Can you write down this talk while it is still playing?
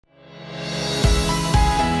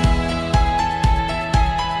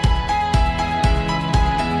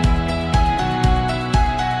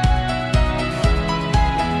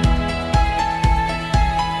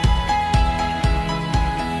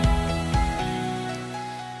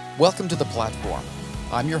Welcome to The Platform.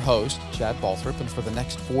 I'm your host, Chad Balthrop, and for the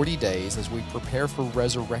next 40 days, as we prepare for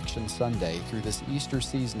Resurrection Sunday through this Easter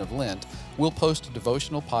season of Lent, we'll post a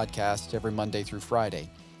devotional podcast every Monday through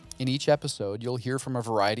Friday. In each episode, you'll hear from a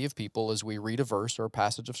variety of people as we read a verse or a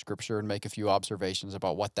passage of Scripture and make a few observations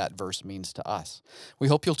about what that verse means to us. We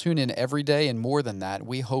hope you'll tune in every day, and more than that,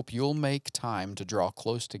 we hope you'll make time to draw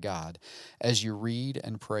close to God as you read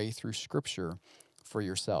and pray through Scripture for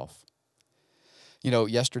yourself. You know,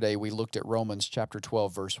 yesterday we looked at Romans chapter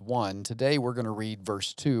 12, verse 1. Today we're going to read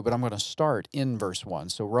verse 2, but I'm going to start in verse 1.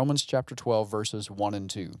 So Romans chapter 12, verses 1 and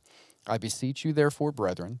 2. I beseech you, therefore,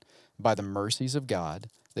 brethren, by the mercies of God,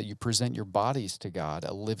 that you present your bodies to God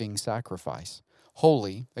a living sacrifice,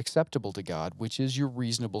 holy, acceptable to God, which is your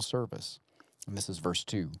reasonable service. And this is verse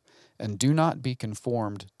 2. And do not be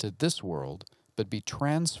conformed to this world, but be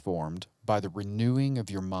transformed by the renewing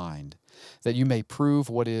of your mind, that you may prove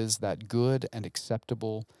what is that good and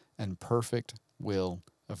acceptable and perfect will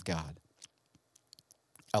of God.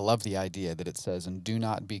 I love the idea that it says, and do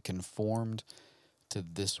not be conformed to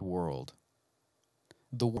this world.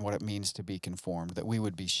 What it means to be conformed, that we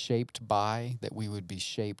would be shaped by, that we would be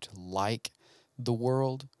shaped like the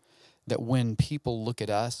world, that when people look at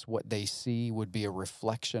us, what they see would be a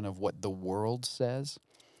reflection of what the world says,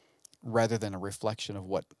 rather than a reflection of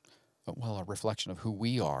a reflection of who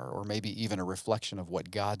we are, or maybe even a reflection of what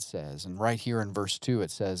God says. And right here in verse 2 it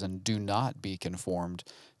says, and do not be conformed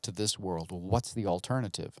to this world. Well, what's the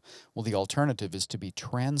alternative? Well, the alternative is to be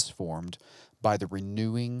transformed by the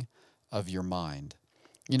renewing of your mind.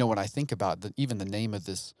 You know, when I think about even the name of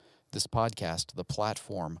this podcast, The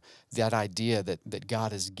Platform, that idea that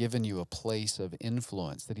God has given you a place of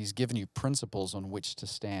influence, that He's given you principles on which to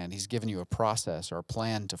stand. He's given you a process or a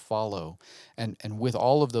plan to follow. And with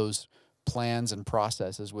all of those plans and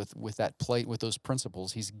processes, with those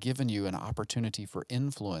principles, He's given you an opportunity for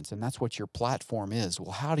influence. And that's what your platform is.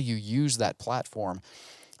 Well, how do you use that platform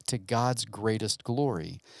to God's greatest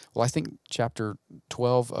glory? Well, I think chapter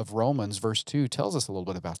 12 of Romans, verse 2, tells us a little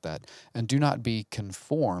bit about that. And do not be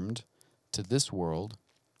conformed to this world,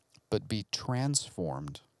 but be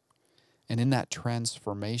transformed. And in that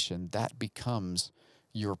transformation, that becomes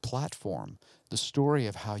your platform, the story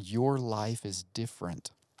of how your life is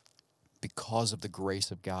different because of the grace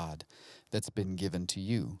of God that's been given to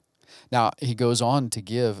you. Now, he goes on to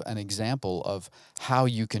give an example of how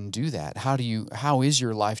you can do that. How is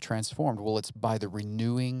your life transformed? Well, it's by the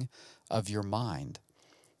renewing of your mind.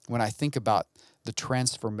 When I think about the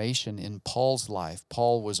transformation in Paul's life,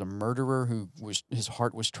 Paul was a murderer his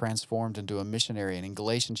heart was transformed into a missionary. And in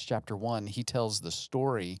Galatians chapter 1, he tells the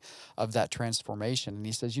story of that transformation. And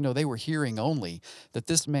he says, you know, they were hearing only that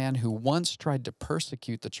this man who once tried to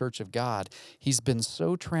persecute the church of God, he's been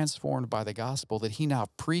so transformed by the gospel that he now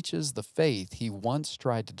preaches the faith he once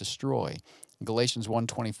tried to destroy. Galatians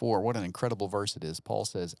 1:24, what an incredible verse it is. Paul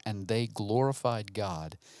says, and they glorified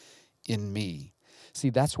God in me. See,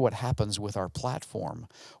 that's what happens with our platform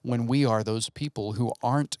when we are those people who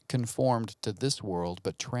aren't conformed to this world,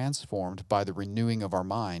 but transformed by the renewing of our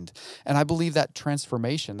mind. And I believe that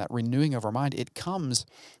transformation, that renewing of our mind, it comes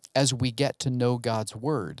as we get to know God's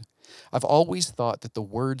Word. I've always thought that the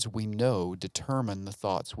words we know determine the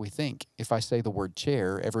thoughts we think. If I say the word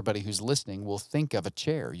chair, everybody who's listening will think of a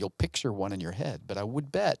chair. You'll picture one in your head. But I would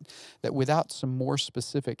bet that without some more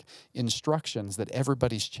specific instructions, that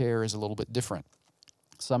everybody's chair is a little bit different.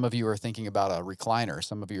 Some of you are thinking about a recliner.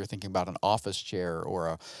 Some of you are thinking about an office chair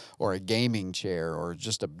or a gaming chair or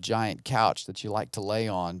just a giant couch that you like to lay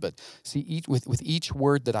on. But see, with each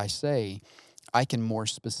word that I say, I can more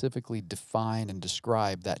specifically define and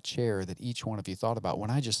describe that chair that each one of you thought about.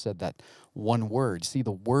 When I just said that one word, see,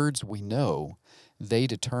 the words we know, they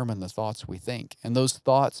determine the thoughts we think. And those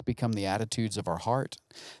thoughts become the attitudes of our heart.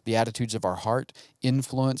 The attitudes of our heart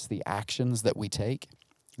influence the actions that we take.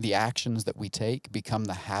 The actions that we take become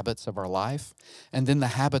the habits of our life, and then the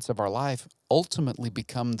habits of our life ultimately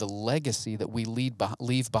become the legacy that we leave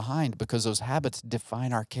behind, because those habits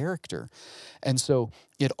define our character. And so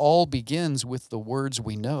it all begins with the words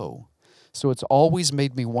we know. So it's always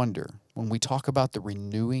made me wonder, when we talk about the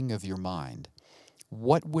renewing of your mind,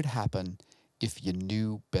 what would happen if you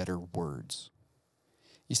knew better words?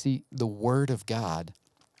 You see, the Word of God,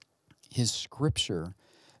 His Scripture,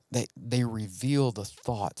 they reveal the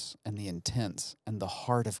thoughts and the intents and the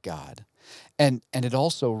heart of God. And it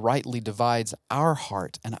also rightly divides our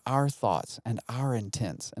heart and our thoughts and our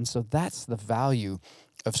intents. And so that's the value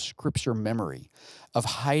of Scripture memory, of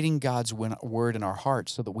hiding God's word in our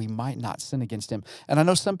hearts so that we might not sin against him. And I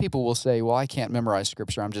know some people will say, well, I can't memorize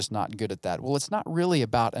Scripture. I'm just not good at that. Well, it's not really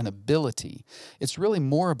about an ability. It's really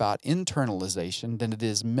more about internalization than it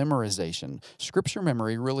is memorization. Scripture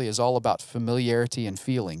memory really is all about familiarity and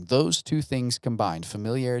feeling. Those two things combined,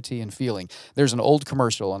 familiarity and feeling. There's an old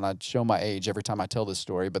commercial, and I'd show my age every time I tell this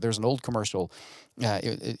story, but there's an old commercial.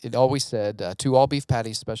 It always said, 2 all beef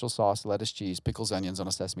patties, special sauce, lettuce, cheese, pickles, onions on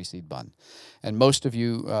a sesame seed bun. And most of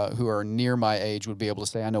you who are near my age would be able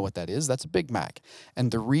to say, I know what that is. That's a Big Mac.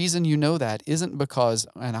 And the reason you know that isn't because,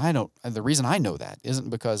 the reason I know that isn't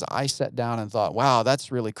because I sat down and thought, wow,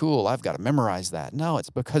 that's really cool. I've got to memorize that. No,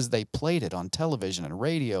 it's because they played it on television and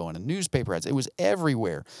radio and in newspaper ads. It was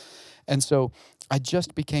everywhere. And so I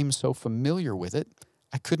just became so familiar with it,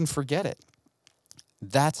 I couldn't forget it.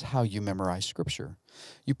 That's how you memorize Scripture.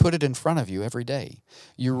 You put it in front of you every day.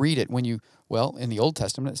 You read it in the Old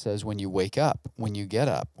Testament it says when you wake up, when you get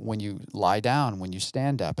up, when you lie down, when you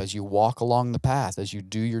stand up, as you walk along the path, as you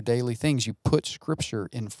do your daily things, you put Scripture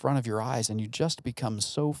in front of your eyes and you just become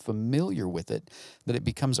so familiar with it that it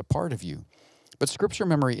becomes a part of you. But Scripture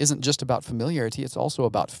memory isn't just about familiarity, it's also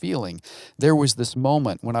about feeling. There was this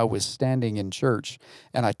moment when I was standing in church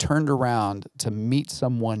and I turned around to meet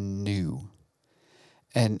someone new.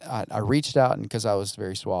 And I reached out, and because I was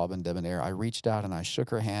very suave and debonair, I reached out and I shook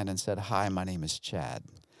her hand and said, hi, my name is Chad.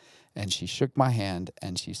 And she shook my hand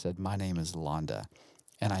and she said, my name is Londa.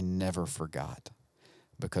 And I never forgot,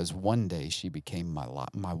 because one day she became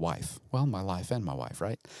my wife. Well, my life and my wife,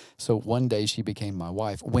 right? So one day she became my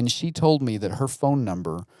wife. When she told me that her phone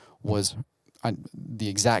number was the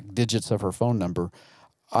exact digits of her phone number,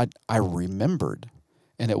 I remembered.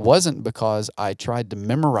 And it wasn't because I tried to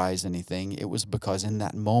memorize anything. It was because in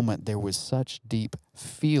that moment there was such deep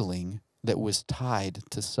feeling that was tied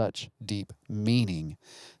to such deep meaning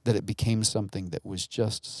that it became something that was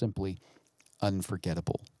just simply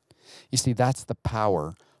unforgettable. You see, that's the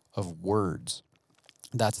power of words.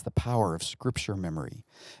 That's the power of Scripture memory.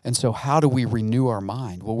 And so how do we renew our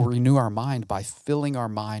mind? Well, we renew our mind by filling our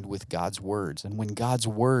mind with God's words. And when God's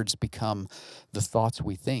words become the thoughts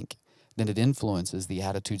we think, then it influences the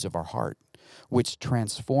attitudes of our heart, which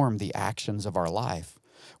transform the actions of our life,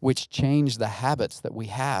 which change the habits that we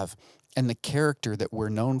have and the character that we're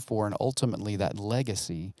known for, and ultimately that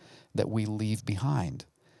legacy that we leave behind.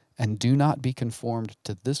 And do not be conformed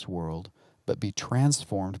to this world, but be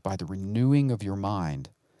transformed by the renewing of your mind,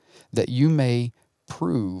 that you may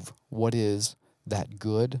prove what is that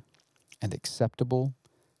good and acceptable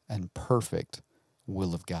and perfect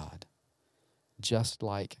will of God. Just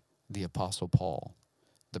like the Apostle Paul,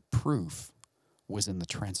 the proof was in the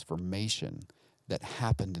transformation that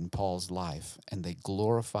happened in Paul's life, and they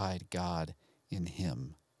glorified God in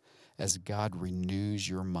him. As God renews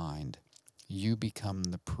your mind, you become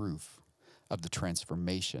the proof of the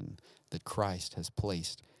transformation that Christ has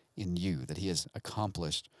placed in you, that he has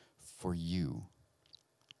accomplished for you.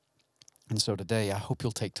 And so today, I hope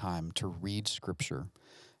you'll take time to read Scripture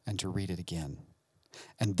and to read it again,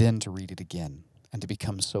 and then to read it again, and to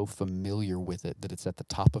become so familiar with it that it's at the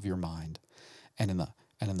top of your mind and in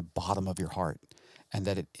the bottom of your heart, and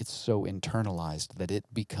that it's so internalized that it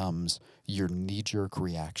becomes your knee-jerk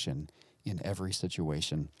reaction in every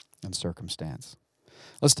situation and circumstance.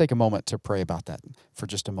 Let's take a moment to pray about that for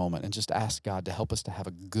just a moment and just ask God to help us to have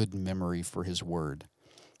a good memory for his word.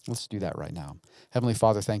 Let's do that right now. Heavenly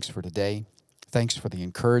Father, thanks for today. Thanks for the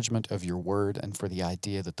encouragement of your word and for the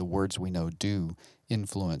idea that the words we know do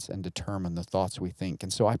influence and determine the thoughts we think.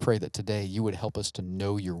 And so I pray that today you would help us to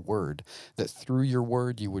know your word, that through your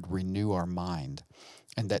word you would renew our mind,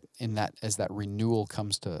 and that as that renewal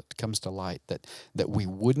comes to light, that we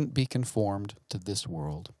wouldn't be conformed to this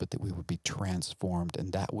world, but that we would be transformed,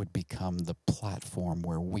 and that would become the platform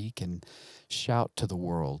where we can shout to the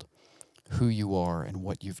world who you are and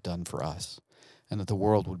what you've done for us, and that the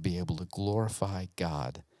world would be able to glorify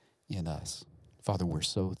God in us. Father, we're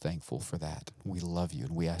so thankful for that. We love you,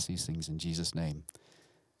 and we ask these things in Jesus' name.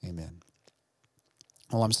 Amen.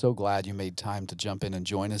 Well, I'm so glad you made time to jump in and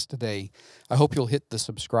join us today. I hope you'll hit the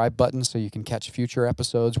subscribe button so you can catch future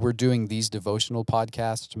episodes. We're doing these devotional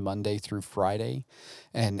podcasts Monday through Friday.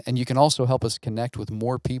 And you can also help us connect with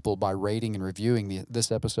more people by rating and reviewing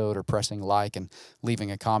this episode, or pressing like and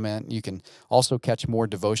leaving a comment. You can also catch more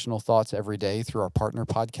devotional thoughts every day through our partner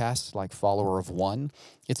podcasts like Follower of One.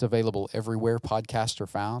 It's available everywhere podcasts are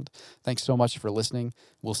found. Thanks so much for listening.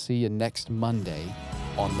 We'll see you next Monday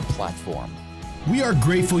on the platform. We are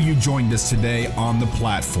grateful you joined us today on the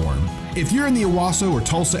platform. If you're in the Owasso or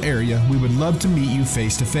Tulsa area, we would love to meet you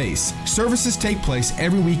face to face. Services take place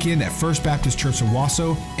every weekend at First Baptist Church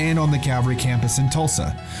Owasso and on the Calvary campus in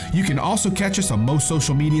Tulsa. You can also catch us on most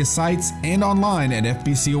social media sites and online at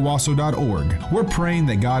fbcowasso.org. We're praying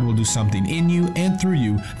that God will do something in you and through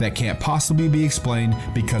you that can't possibly be explained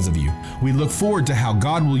because of you. We look forward to how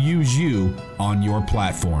God will use you on your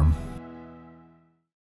platform.